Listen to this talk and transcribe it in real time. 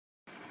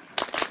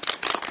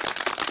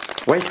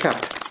Wake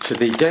up to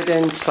the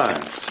dead-end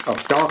science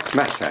of dark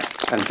matter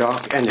and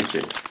dark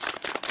energy.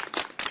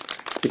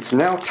 It's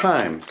now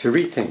time to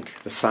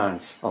rethink the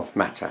science of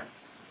matter.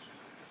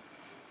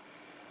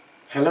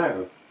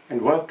 Hello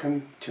and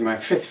welcome to my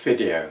 5th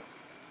video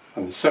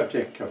on the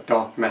subject of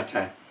dark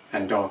matter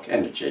and dark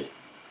energy.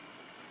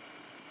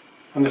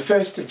 On the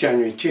 1st of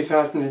January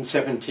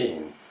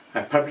 2017,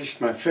 I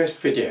published my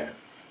first video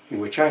in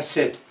which I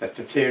said that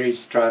the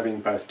theories driving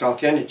both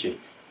dark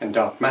energy and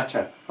dark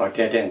matter are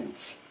dead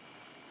ends.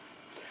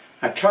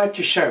 I tried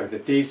to show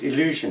that these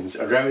illusions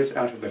arose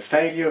out of the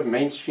failure of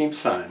mainstream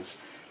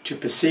science to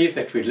perceive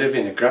that we live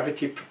in a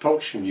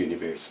gravity-propulsion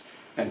universe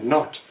and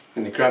not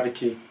in the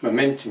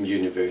gravity-momentum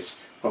universe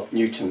of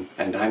Newton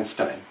and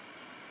Einstein.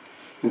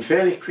 In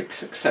fairly quick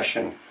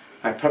succession,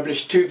 I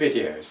published 2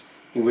 videos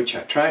in which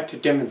I tried to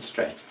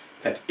demonstrate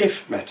that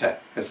if matter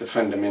has the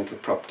fundamental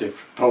property of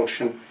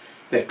propulsion,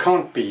 there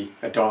can't be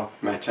a dark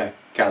matter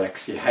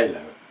galaxy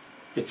halo.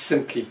 It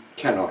simply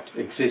cannot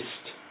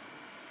exist.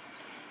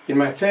 In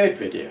my 3rd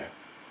video,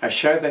 I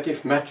show that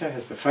if matter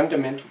has the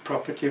fundamental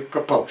property of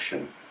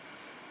propulsion,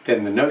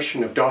 then the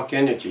notion of dark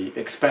energy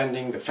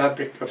expanding the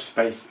fabric of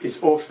space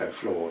is also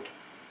flawed.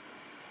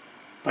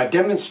 By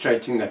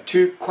demonstrating that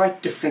 2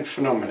 quite different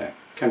phenomena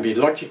can be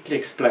logically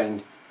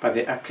explained by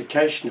the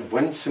application of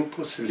one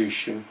simple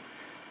solution,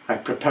 I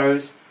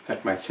propose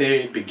that my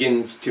theory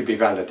begins to be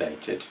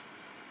validated.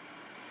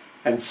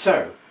 And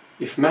so,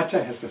 if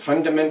matter has the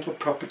fundamental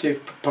property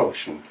of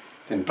propulsion,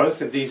 then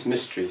both of these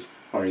mysteries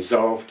are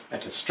resolved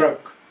at a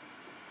stroke.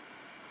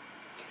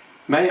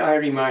 May I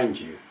remind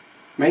you,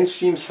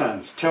 mainstream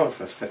science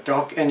tells us that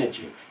dark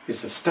energy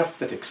is the stuff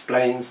that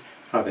explains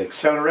how the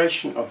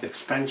acceleration of the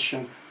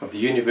expansion of the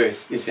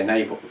universe is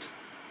enabled.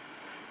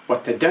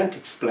 What they don't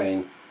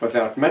explain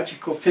without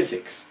magical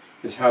physics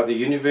is how the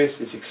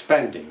universe is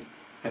expanding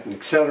at an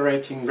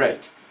accelerating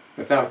rate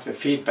without a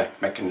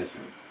feedback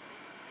mechanism.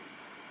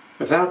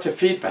 Without a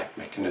feedback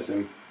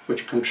mechanism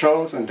which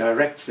controls and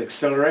directs the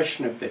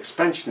acceleration of the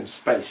expansion of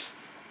space,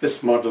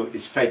 this model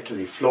is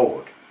fatally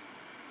flawed.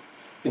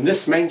 In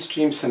this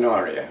mainstream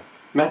scenario,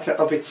 matter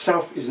of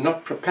itself is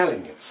not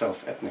propelling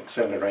itself at an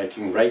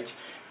accelerating rate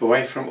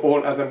away from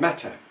all other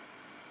matter.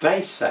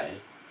 They say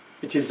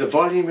it is the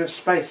volume of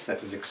space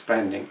that is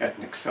expanding at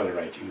an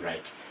accelerating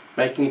rate,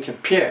 making it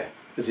appear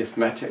as if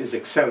matter is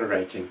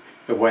accelerating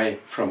away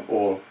from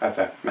all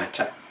other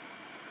matter.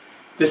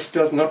 This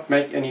does not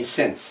make any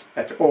sense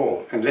at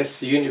all unless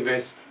the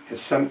universe has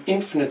some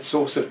infinite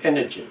source of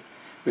energy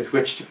with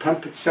which to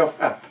pump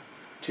itself up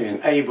to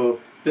enable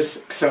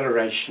this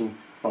acceleration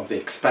of the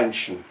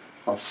expansion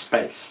of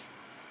space.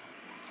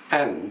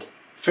 And,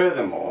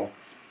 furthermore,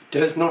 it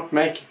does not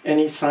make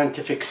any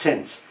scientific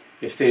sense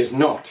if there is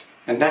not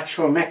a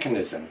natural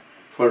mechanism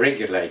for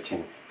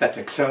regulating that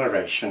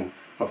acceleration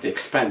of the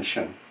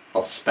expansion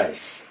of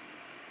space.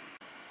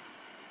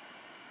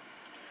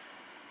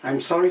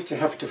 I'm sorry to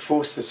have to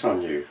force this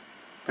on you,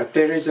 but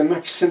there is a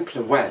much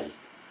simpler way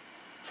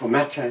for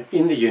matter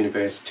in the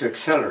universe to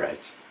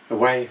accelerate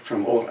away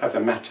from all other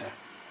matter,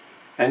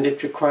 and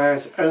it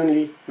requires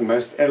only the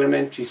most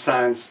elementary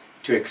science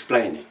to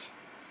explain it.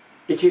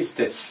 It is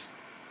this: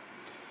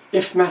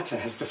 if matter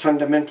has the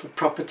fundamental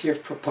property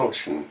of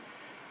propulsion,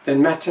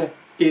 then matter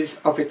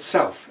is of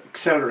itself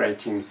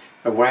accelerating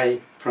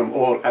away from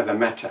all other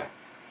matter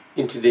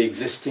into the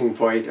existing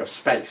void of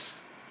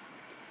space.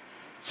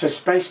 So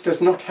space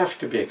does not have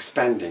to be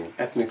expanding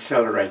at an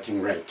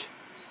accelerating rate,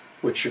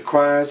 which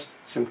requires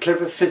some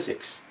clever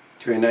physics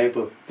to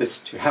enable this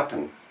to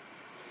happen.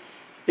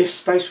 If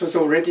space was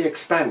already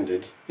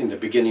expanded in the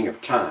beginning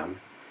of time,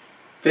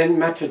 then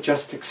matter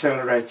just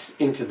accelerates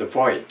into the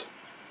void.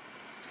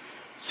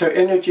 So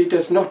energy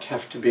does not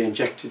have to be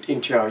injected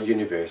into our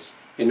universe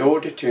in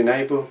order to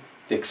enable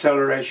the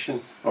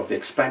acceleration of the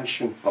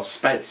expansion of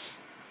space.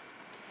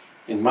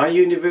 In my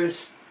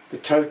universe, the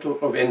total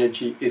of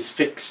energy is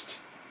fixed.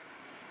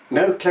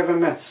 No clever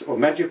maths or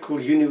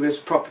magical universe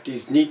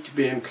properties need to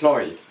be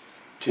employed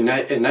to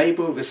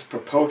enable this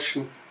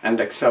propulsion and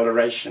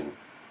acceleration.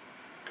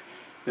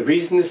 The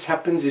reason this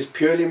happens is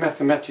purely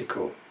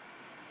mathematical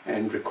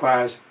and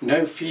requires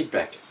no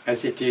feedback,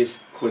 as it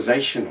is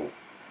causational.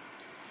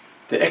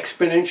 The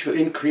exponential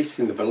increase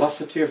in the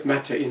velocity of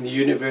matter in the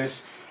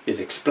universe is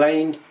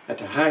explained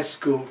at a high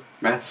school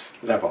maths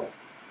level.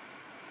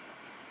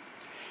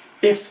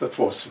 If the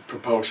force of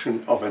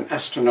propulsion of an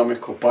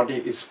astronomical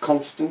body is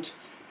constant,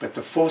 but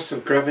the force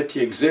of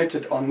gravity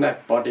exerted on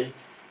that body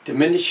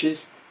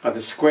diminishes by the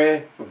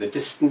square of the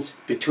distance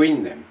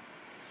between them,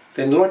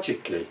 then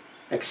logically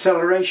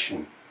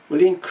acceleration will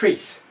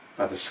increase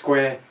by the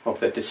square of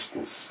the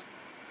distance.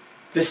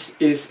 This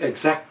is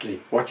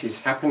exactly what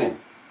is happening.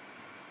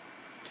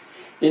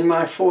 In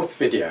my 4th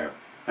video,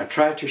 I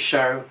try to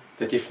show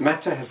that if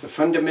matter has the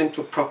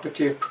fundamental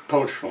property of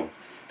propulsion,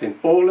 then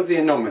all of the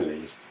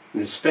anomalies in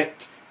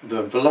respect of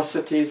the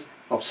velocities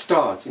of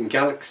stars in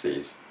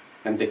galaxies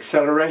and the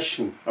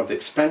acceleration of the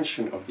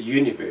expansion of the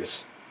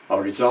universe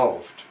are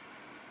resolved.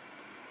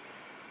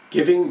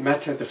 Giving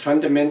matter the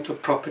fundamental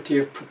property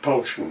of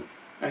propulsion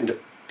and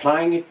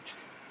applying it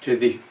to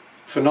the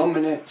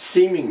phenomena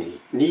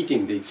seemingly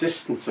needing the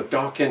existence of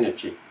dark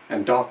energy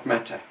and dark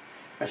matter,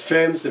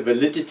 affirms the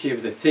validity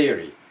of the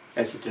theory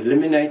as it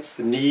eliminates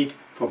the need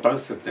for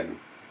both of them.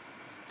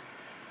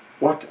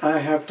 What I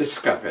have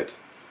discovered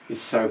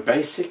is so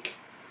basic,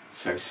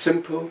 so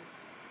simple,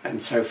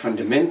 and so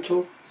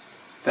fundamental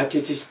that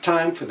it is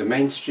time for the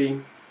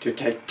mainstream to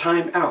take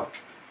time out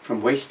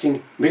from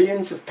wasting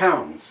millions of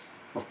pounds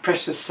of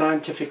precious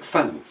scientific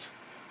funds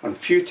on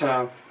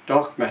futile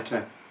dark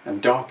matter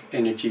and dark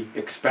energy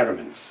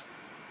experiments.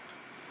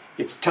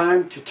 It's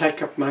time to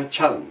take up my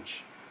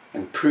challenge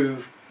and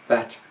prove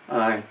that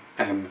I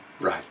am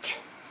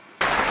right.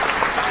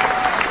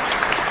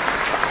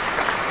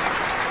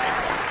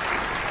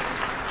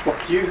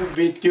 What you have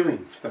been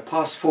doing for the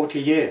past 40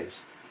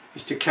 years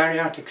is to carry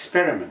out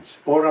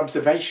experiments or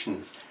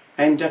observations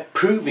aimed at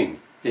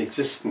proving the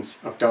existence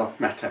of dark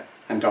matter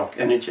and dark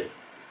energy.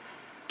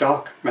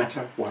 Dark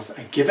matter was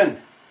a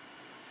given.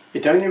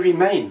 It only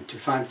remained to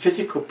find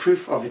physical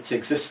proof of its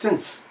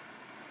existence.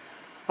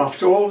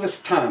 After all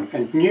this time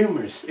and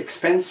numerous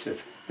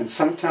expensive and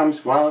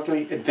sometimes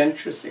wildly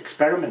adventurous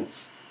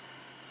experiments,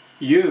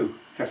 you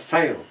have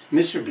failed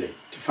miserably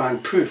to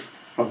find proof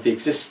of the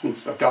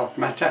existence of dark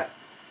matter.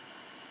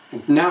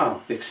 And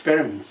now the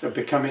experiments are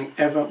becoming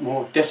ever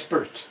more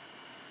desperate.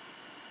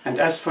 And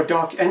as for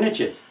dark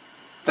energy,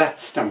 that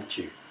stumped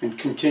you and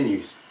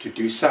continues to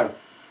do so.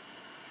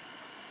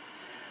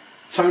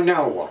 So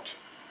now what?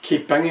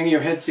 Keep banging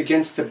your heads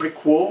against the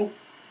brick wall?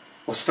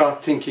 Or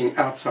start thinking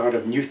outside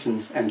of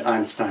Newton's and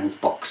Einstein's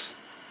box?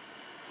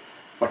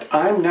 What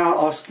I'm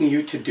now asking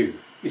you to do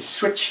is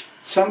switch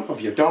some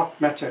of your dark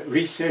matter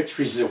research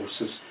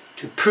resources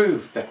to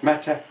prove that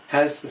matter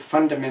has the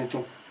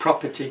fundamental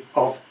property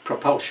of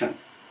propulsion.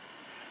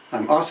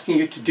 I'm asking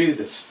you to do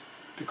this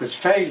because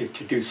failure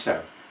to do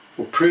so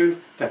will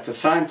prove that the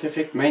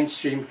scientific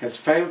mainstream has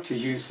failed to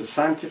use the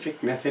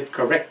scientific method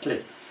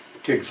correctly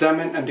to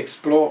examine and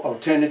explore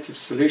alternative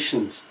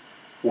solutions.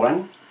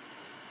 1.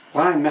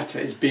 Why matter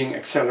is being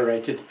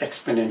accelerated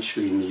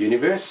exponentially in the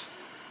universe,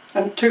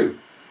 and 2.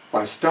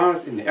 Why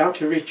stars in the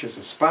outer reaches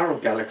of spiral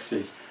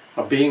galaxies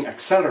are being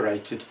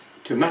accelerated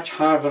to much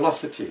higher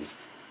velocities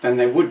than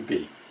they would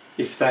be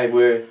if they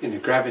were in a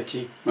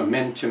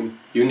gravity-momentum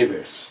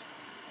universe.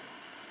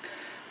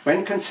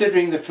 When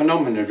considering the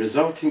phenomena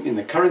resulting in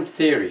the current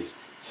theories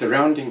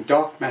surrounding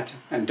dark matter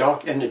and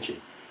dark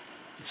energy,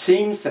 it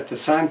seems that the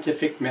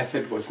scientific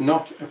method was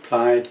not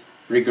applied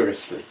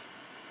rigorously.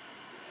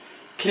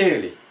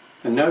 Clearly,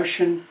 the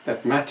notion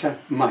that matter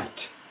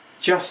might,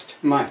 just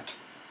might,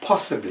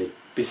 possibly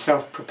be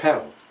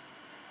self-propelled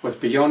was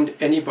beyond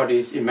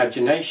anybody's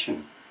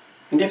imagination,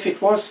 and if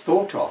it was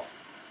thought of,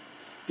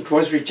 it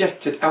was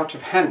rejected out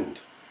of hand,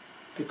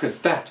 because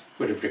that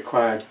would have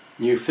required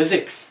new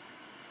physics.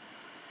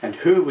 And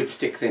who would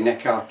stick their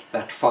neck out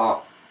that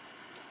far?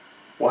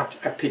 What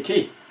a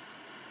pity.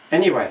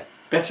 Anyway,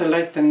 better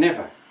late than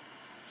never,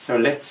 so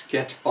let's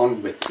get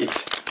on with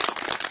it.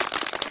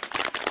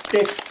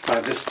 If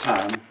by this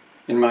time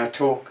in my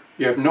talk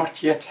you have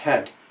not yet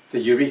had the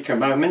eureka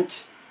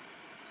moment,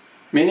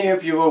 many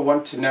of you will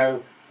want to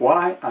know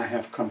why I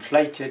have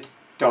conflated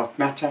dark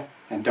matter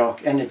and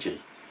dark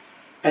energy,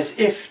 as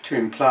if to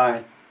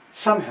imply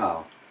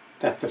somehow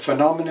that the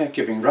phenomena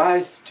giving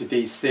rise to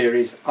these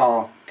theories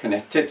are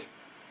connected.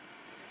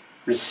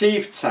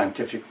 Received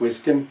scientific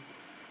wisdom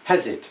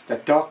has it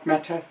that dark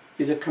matter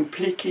is a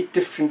completely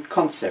different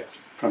concept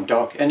from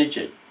dark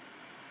energy.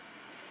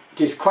 It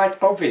is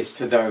quite obvious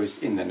to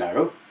those in the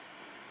know.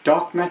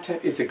 Dark matter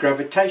is a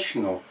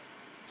gravitational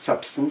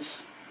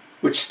substance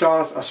which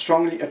stars are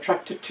strongly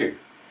attracted to,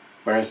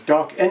 whereas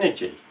dark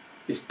energy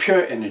is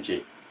pure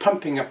energy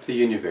pumping up the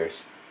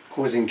universe,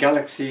 causing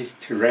galaxies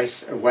to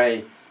race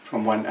away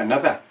from one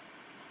another.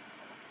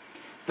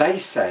 They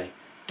say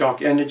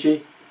dark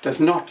energy does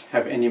not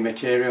have any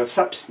material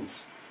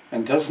substance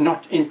and does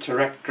not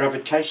interact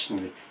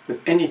gravitationally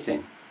with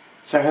anything,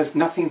 so has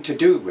nothing to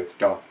do with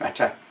dark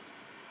matter.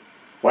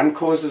 One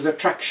causes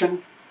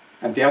attraction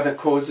and the other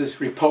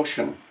causes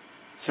repulsion,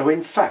 so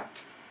in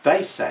fact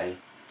they say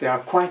they are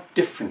quite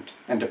different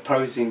and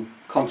opposing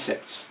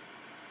concepts.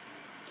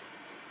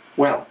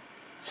 Well,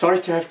 sorry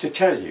to have to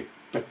tell you,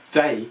 but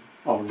they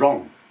are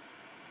wrong.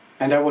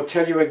 And I will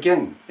tell you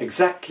again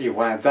exactly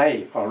why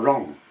they are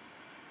wrong,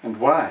 and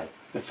why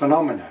the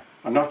phenomena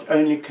are not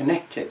only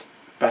connected,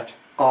 but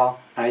are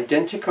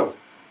identical.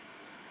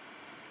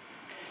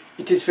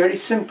 It is very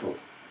simple,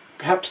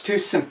 perhaps too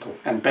simple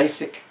and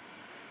basic.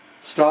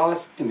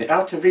 Stars in the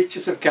outer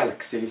reaches of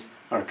galaxies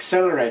are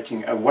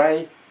accelerating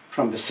away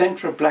from the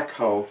central black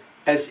hole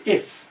as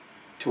if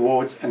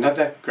towards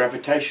another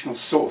gravitational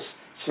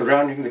source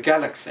surrounding the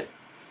galaxy,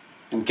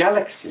 and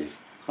galaxies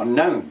are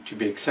known to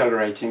be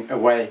accelerating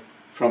away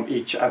from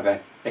each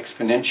other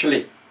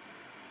exponentially.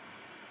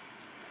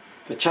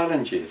 The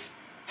challenge is,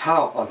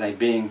 how are they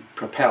being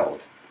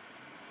propelled?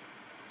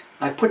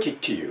 I put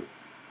it to you,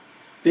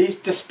 these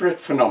disparate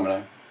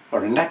phenomena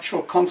are a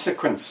natural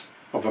consequence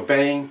of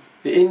obeying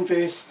the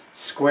inverse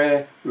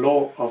square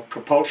law of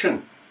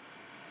propulsion.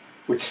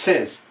 which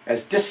says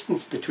as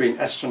distance between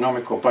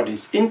astronomical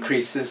bodies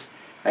increases,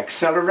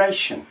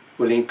 acceleration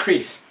will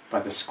increase by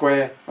the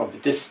square of the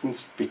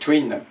distance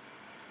between them.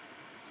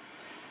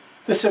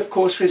 This of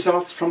course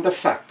results from the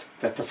fact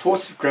that the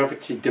force of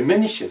gravity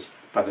diminishes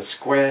by the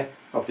square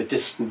of the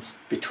distance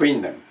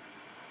between them.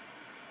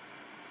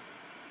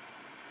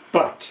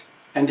 But,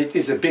 and it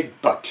is a big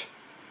but,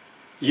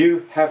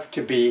 you have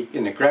to be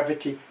in a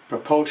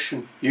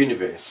gravity-propulsion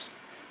universe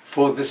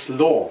for this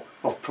law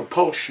of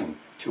propulsion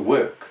to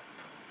work.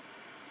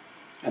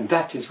 And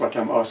that is what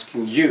I'm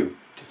asking you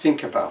to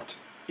think about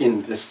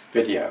in this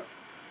video.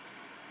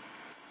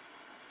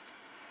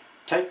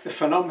 Take the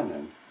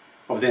phenomenon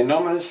of the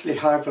anomalously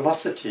high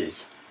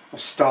velocities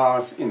of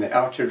stars in the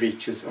outer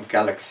reaches of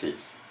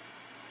galaxies.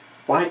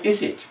 Why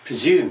is it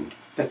presumed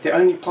that the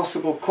only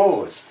possible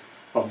cause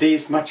of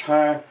these much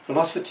higher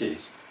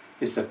velocities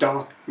is the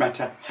dark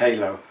matter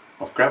halo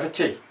of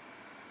gravity?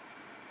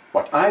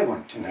 What I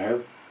want to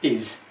know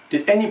is,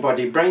 did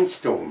anybody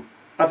brainstorm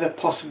other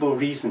possible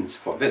reasons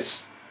for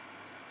this?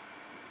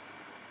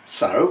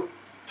 So,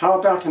 how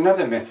about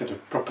another method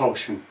of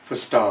propulsion for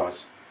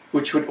stars,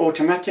 which would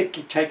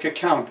automatically take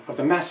account of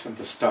the mass of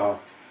the star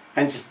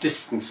and its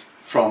distance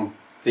from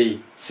the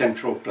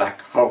central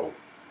black hole?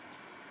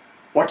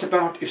 What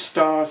about if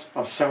stars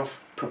are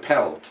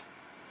self-propelled?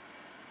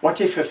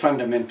 What if a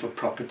fundamental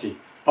property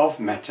of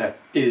matter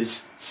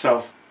is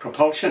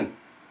self-propulsion?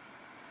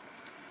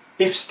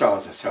 If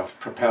stars are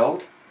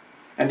self-propelled,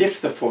 and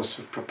if the force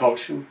of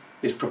propulsion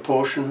is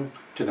proportional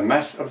to the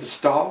mass of the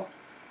star,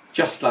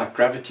 just like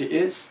gravity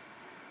is,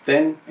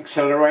 then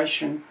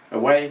acceleration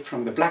away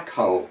from the black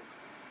hole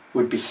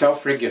would be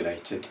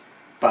self-regulated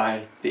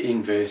by the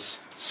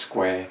inverse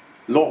square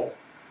law.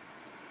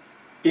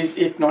 Is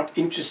it not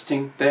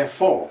interesting,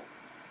 therefore,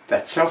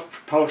 that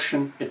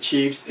self-propulsion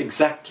achieves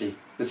exactly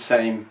the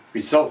same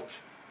result,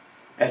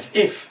 as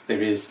if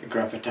there is a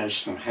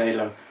gravitational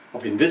halo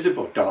of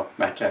invisible dark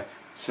matter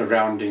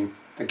surrounding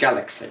the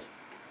galaxy?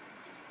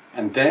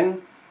 And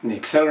then, in the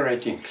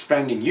accelerating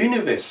expanding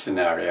universe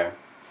scenario,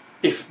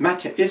 if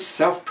matter is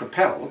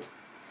self-propelled,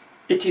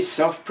 it is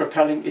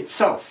self-propelling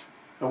itself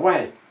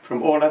away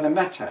from all other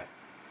matter,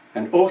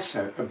 and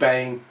also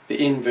obeying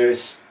the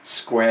inverse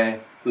square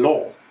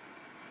law.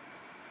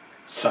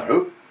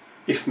 So,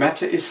 if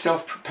matter is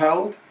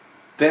self-propelled,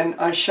 then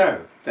I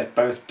show that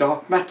both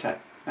dark matter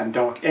and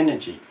dark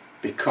energy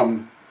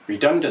become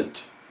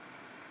redundant.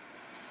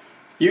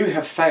 You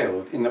have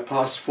failed in the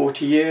past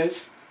 40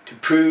 years to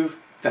prove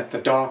that the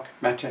dark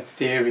matter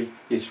theory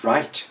is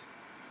right.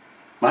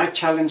 My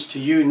challenge to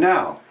you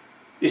now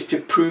is to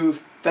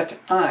prove that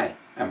I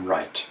am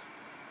right.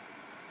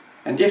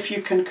 And if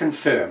you can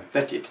confirm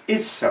that it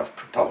is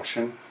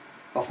self-propulsion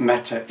of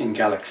matter in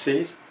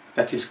galaxies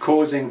that is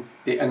causing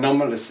the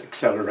anomalous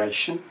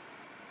acceleration,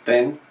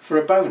 then for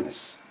a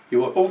bonus you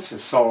will also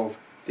solve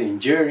the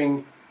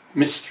enduring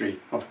mystery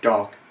of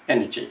dark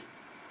energy.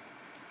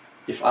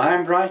 If I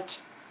am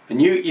right, a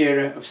new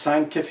era of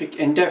scientific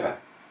endeavour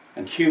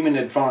and human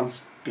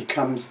advance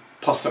becomes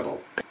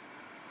possible.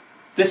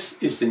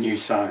 This is the new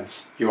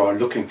science you are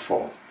looking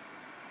for.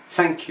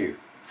 Thank you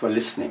for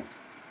listening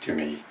to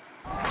me.